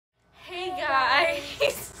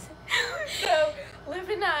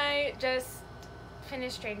just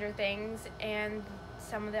finished Stranger Things and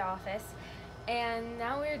some of The Office, and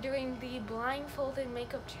now we're doing the Blindfolded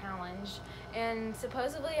makeup challenge. And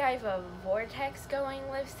supposedly I have a vortex going,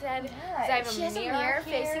 Liv said. Yeah, So I have she a has mirror a mirror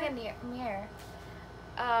here. facing a mirror.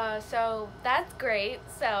 So that's great.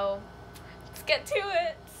 So let's get to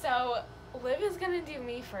it. So Liv is gonna do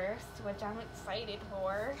me first, which I'm excited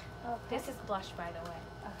for. Okay. This is blush, by the way.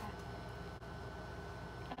 Okay.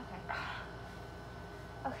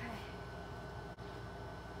 Okay.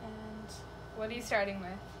 And What are you starting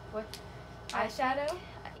with? What eyeshadow?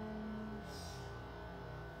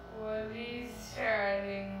 What are you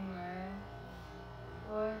starting with?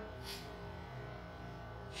 What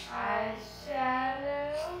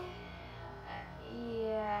eyeshadow?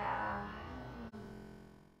 Yeah.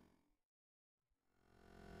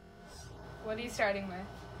 What are you starting with?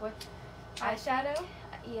 What eyeshadow?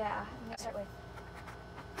 Yeah. I'm gonna start with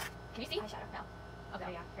Can you see? eyeshadow. No.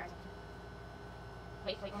 Okay, yeah. Here,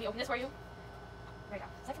 wait, let me open this for you. There you go.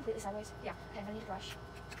 Is that completely sideways? Yeah. Okay, I'm gonna need a brush.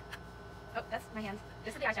 Oh, that's my hand.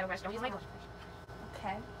 This is the eyeshadow brush. Don't use my blush brush.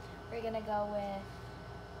 Okay. We're gonna go with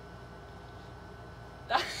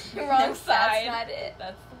The wrong side. That's not it.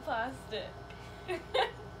 That's the plastic.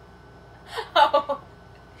 Oh.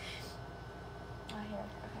 Oh, here.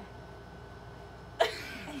 Okay.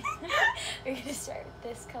 We're gonna start with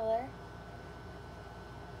this color.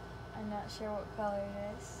 I'm not sure what color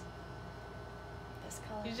it is. This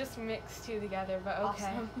color. You just mix two together, but okay.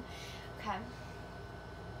 Awesome. Okay.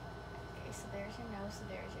 Okay, so there's your nose, so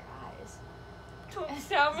there's your eyes. Don't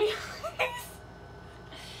stab me.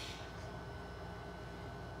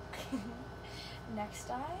 Next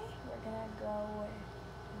eye, we're gonna go with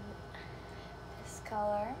this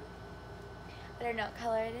color. I don't know what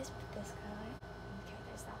color it is, but this color. Okay,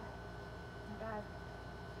 there's that. Not bad.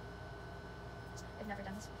 I've never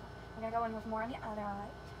done this before. We're gonna go in with more on the other eye.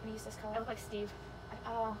 I'm gonna use this color. I look like Steve.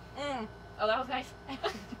 Oh. Oh, that was nice.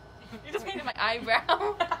 You just painted my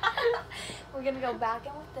eyebrow. We're gonna go back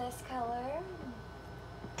in with this color.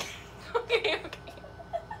 Okay.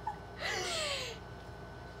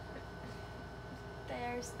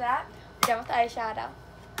 There's that. We're done with the eyeshadow.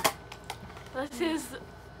 This is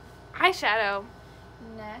eyeshadow.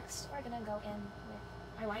 Next, we're gonna go in with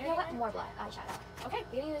Eyeliner? you know what? More black eyeshadow. Okay.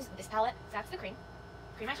 We're gonna use this palette. That's the cream.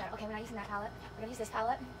 Cream eyeshadow. Okay, we're not using that palette. We're gonna use this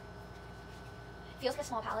palette. Feels like a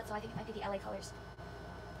small palette, so I think it might be the LA colors.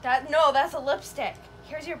 No, that's a lipstick.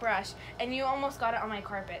 Here's your brush, and you almost got it on my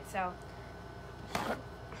carpet. So,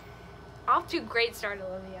 off to a great start,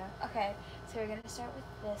 Olivia. Okay, so we're gonna start with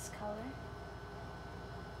this color.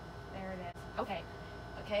 There it is. Okay.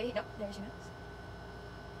 Okay, nope, there's your nose.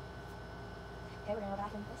 Okay, we're gonna go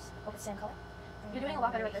back in with this. Oh, it's the same color. You're doing a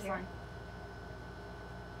lot better with this one.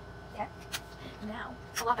 Okay. Now,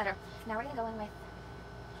 A lot better. now we're gonna go in with.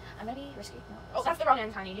 I'm gonna be risky. No. Oh, that's the wrong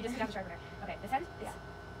end, honey. You just have to sharpener. Okay, this end? Yeah.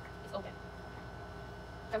 It's open.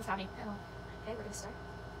 Don't stop me. Oh. Okay, we're gonna start.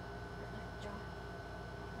 We're gonna draw.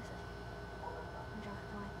 This is. We're gonna draw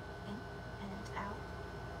a line in and out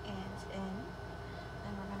and in.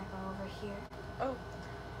 Then we're gonna go over here. Oh.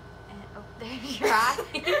 And oh, there's your eye.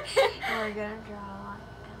 And we're gonna draw a line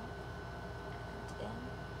out and in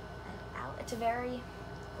and out. It's a very.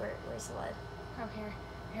 Where's the lid? Oh,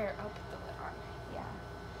 here. I'll put the lid on. Yeah.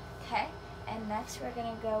 Okay. And next we're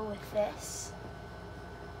gonna go with this.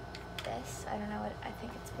 This. I don't know what. I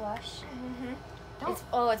think it's blush. It's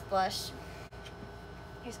blush.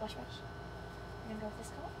 Here's blush brush. We're gonna go with this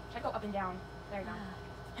color. Should I go up and down? There you go.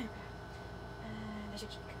 And there's your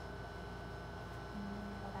cheek.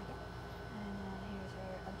 Go back in. And then here's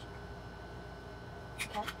your other cheek.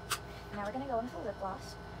 Okay. Now we're gonna go in with a lip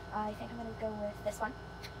gloss. I think I'm gonna go with this one.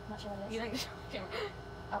 I'm not sure what it is. You think?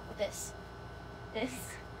 Oh, with this. This.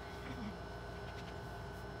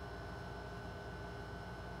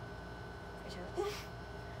 Where's your lips?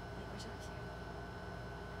 Wait, where's your lips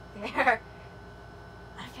here? There.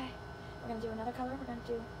 Okay. We're gonna do another color. We're gonna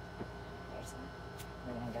do. There's one.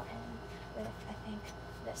 We're gonna go in with, I think,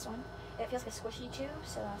 this one. It feels like a squishy too,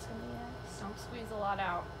 so that's gonna be nice. Don't squeeze a lot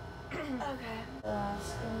out. Okay. That's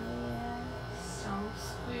gonna be nice. Don't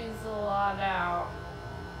squeeze a lot out.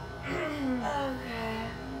 Okay.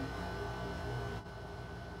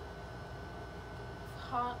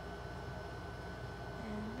 Hot.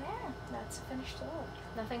 And there. That's a finished look.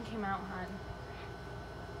 Nothing came out, hun.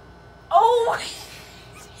 Oh!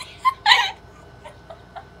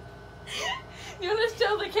 You want to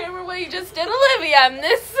show the camera what you just did, Olivia? I'm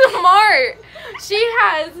this smart. She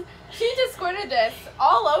just squirted this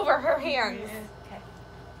all over her hands. Okay.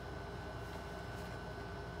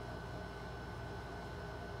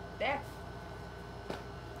 There.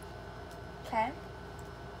 Okay.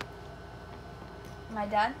 Am I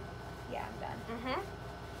done? Yeah, I'm done.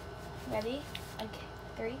 Mm-hmm. Ready? Okay,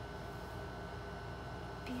 3.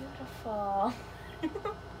 Beautiful.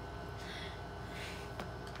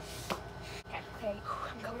 Okay.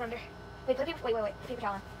 I'm going under. Wait, put wait, paper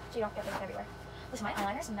towel on so you don't get lipstick everywhere. Listen, my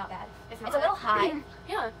eyeliner's not bad. It's a little high.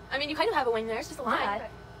 Yeah. I mean, you kind of have a wing there. It's just a Not line. bad.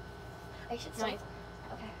 I should still. Nice.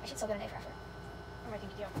 Okay, I should still get an A for effort. Oh, I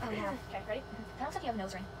think you do. Oh yeah. Okay, ready? That looks like you have a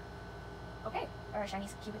nose ring Okay. or a shiny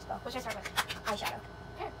cupid's bow. What should I start with? Eyeshadow.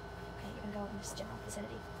 Okay. Okay, you can go in this general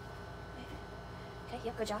vicinity. Okay,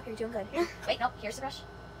 yep, good job. You're doing good. Wait, no, here's the brush.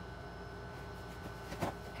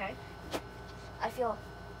 Okay. I feel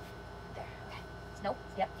there. Okay. Nope.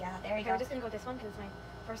 Yep. Yeah. There you Okay, go. we're just gonna go with this one because it's my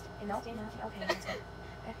first. Nope. instinct. No. Okay. That's good.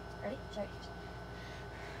 Okay. Ready? Show yours.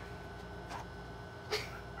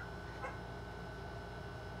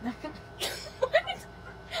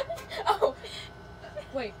 Oh.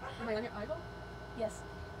 Wait. Am I on your eyeball? Yes.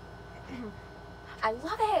 I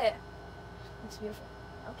love it. It's beautiful.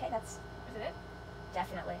 Okay, that's Is it?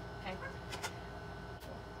 definitely. Okay.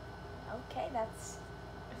 Okay, that's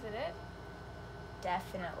Is it it?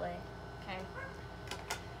 definitely. Okay.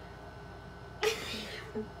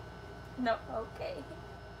 No. Okay.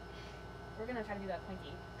 We're gonna try to do that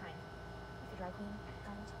pointy kind. The dry clean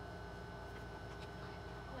kind.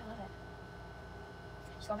 Oh, I love it.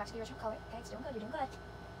 Just going back to the original color. Okay, it's doing good. You're doing good.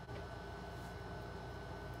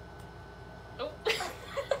 Oh.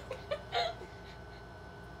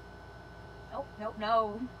 Nope. Nope.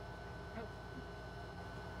 No.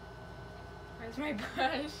 Where's my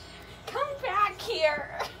brush? Come back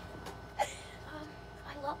here.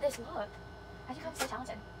 I love this look. I think I'm so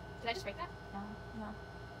talented. Did I just break that? No. No.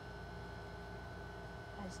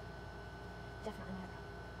 That is definitely my eyebrow.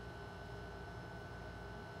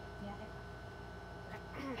 Yeah. There.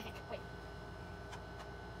 Okay. I think. Wait.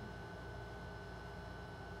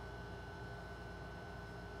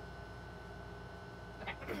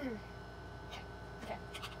 Okay. Okay.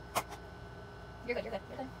 You're good. You're good.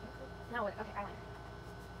 You're good. Now what? Okay, eyeliner.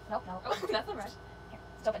 Nope. No. Oh, that's the brush. Here.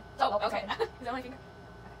 It's open. Oh, it's okay. open. Is that my finger?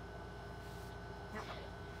 Okay. Now.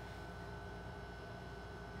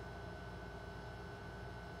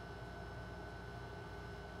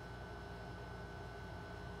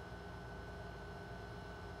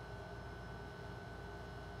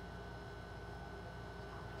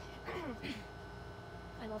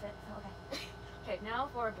 I love it. Oh, okay. Okay, now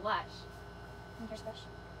for blush. And here's the brush.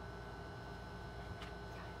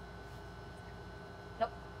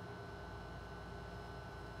 Nope.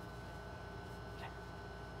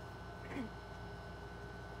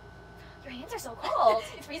 Your hands are so cold.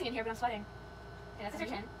 It's freezing in here, but I'm sweating. Okay, that's your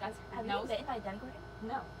chin. That's Have you nose. been bitten by a Debbie Gordon?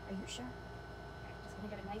 No. Are you sure? Okay, just gonna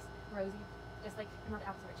get it nice, rosy, just like not the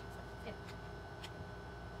opposite of chin. Skin.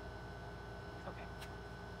 Okay.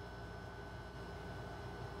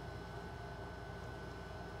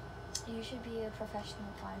 You should be a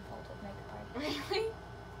professional blindfolded makeup artist. Really?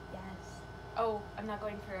 Yes. Oh, I'm not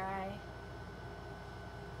going for eye.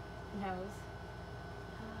 Nose.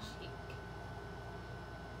 Cheek.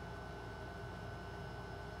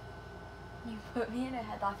 You put me in a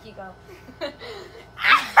headlock, you go. That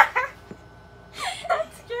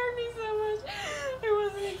scared me so much. I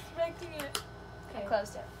wasn't expecting it. I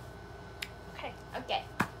closed it. Okay. Okay.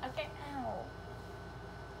 Okay. Ow.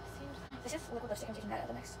 Seems. This is liquid lipstick. I'm taking that out of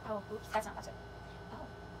the mix. Oh, oops. That's not. That's it. Oh.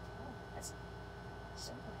 Oh. That's.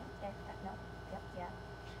 So, okay. There. That, no. Yep. Yeah.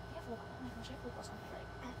 You have lip. Oh my gosh, I have lip gloss on my leg.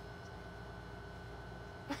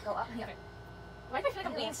 Go up here. Okay. Why do I feel like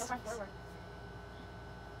I'm leaning Yes. so far forward?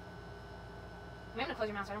 I'm gonna close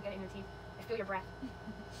your mouth so I don't get it in your teeth. I feel your breath. It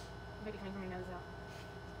might be coming from your nose though.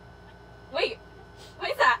 Wait!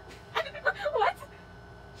 What is that? What?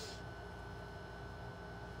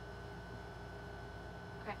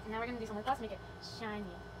 Okay, now we're gonna do some lip gloss to make it shiny.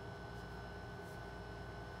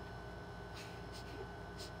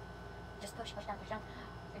 Just push down, push down.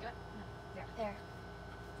 Can I do it? No. There. There.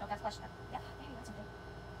 No, that's flush. Yeah. There you got something.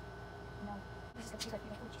 No. This is the cheese. Oh,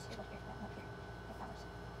 cheese. Here's up here. No, up here. Like flowers.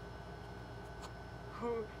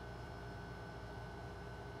 Ew.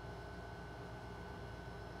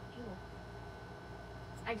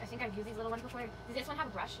 I think I've used these little ones before. Does this one have a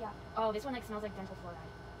brush? Yeah. Oh, this one like smells like dental fluoride.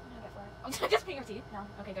 I'm gonna get for it. Oh, did I just paint your teeth? No.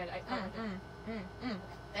 Okay, good. I like it.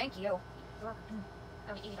 Thank you. You're welcome.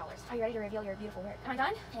 Oh, $80. Are you ready to reveal your beautiful work? Am I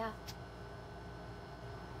done? Yeah.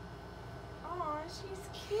 Aw, she's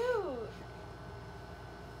cute.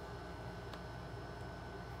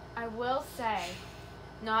 I will say,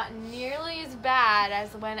 not nearly as bad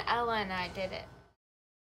as when Ella and I did it.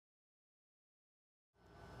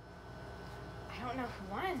 I don't know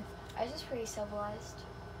who won. I was just pretty civilized.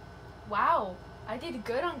 Wow. I did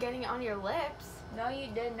good on getting it on your lips. No, you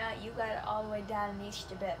did not. You got it all the way down and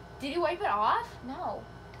reached a bit. Did you wipe it off? No,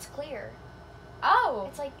 it's clear. Oh.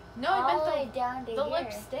 It's like no, all I the way meant down to the here.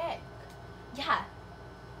 lipstick. Yeah.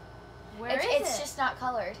 Where is It's it? just not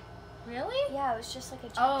colored. Really? Yeah, it was just like a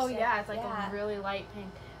chapstick. Oh, yeah, it's like a really light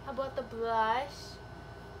pink. How about the blush?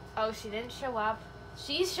 Oh, she didn't show up.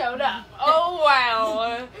 She showed up. Oh,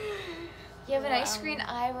 wow. You have a nice green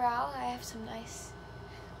eyebrow. I have some nice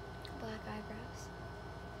black eyebrows.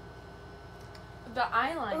 The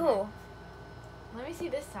eyeliner. Ooh. Let me see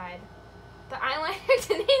this side. The eyeliner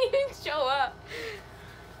didn't even show up.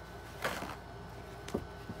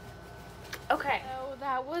 Okay. So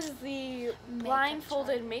that was the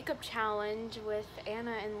blindfolded makeup challenge with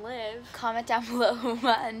Anna and Liv. Comment down below who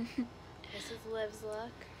won. This is Liv's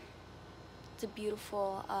look. It's a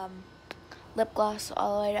beautiful lip gloss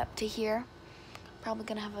all the way up to here. Probably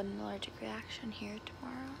gonna have an allergic reaction here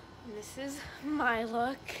tomorrow. And this is my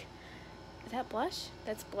look. Is that blush?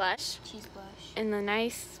 That's blush. Cheese blush. And the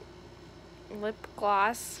nice lip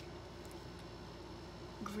gloss.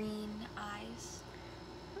 Green eyes.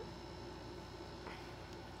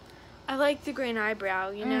 I like the green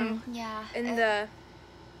eyebrow, you know? Yeah. And the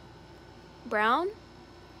brown?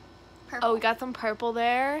 Purple. Oh, we got some purple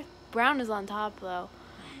there. Brown is on top, though.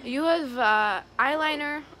 You have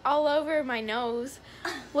eyeliner all over my nose.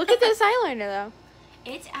 Look at this eyeliner, though.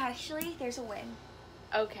 It's actually, there's a win.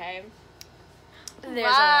 Okay. There's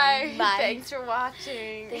a win. Bye. Thanks for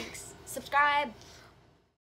watching. Thanks. Subscribe.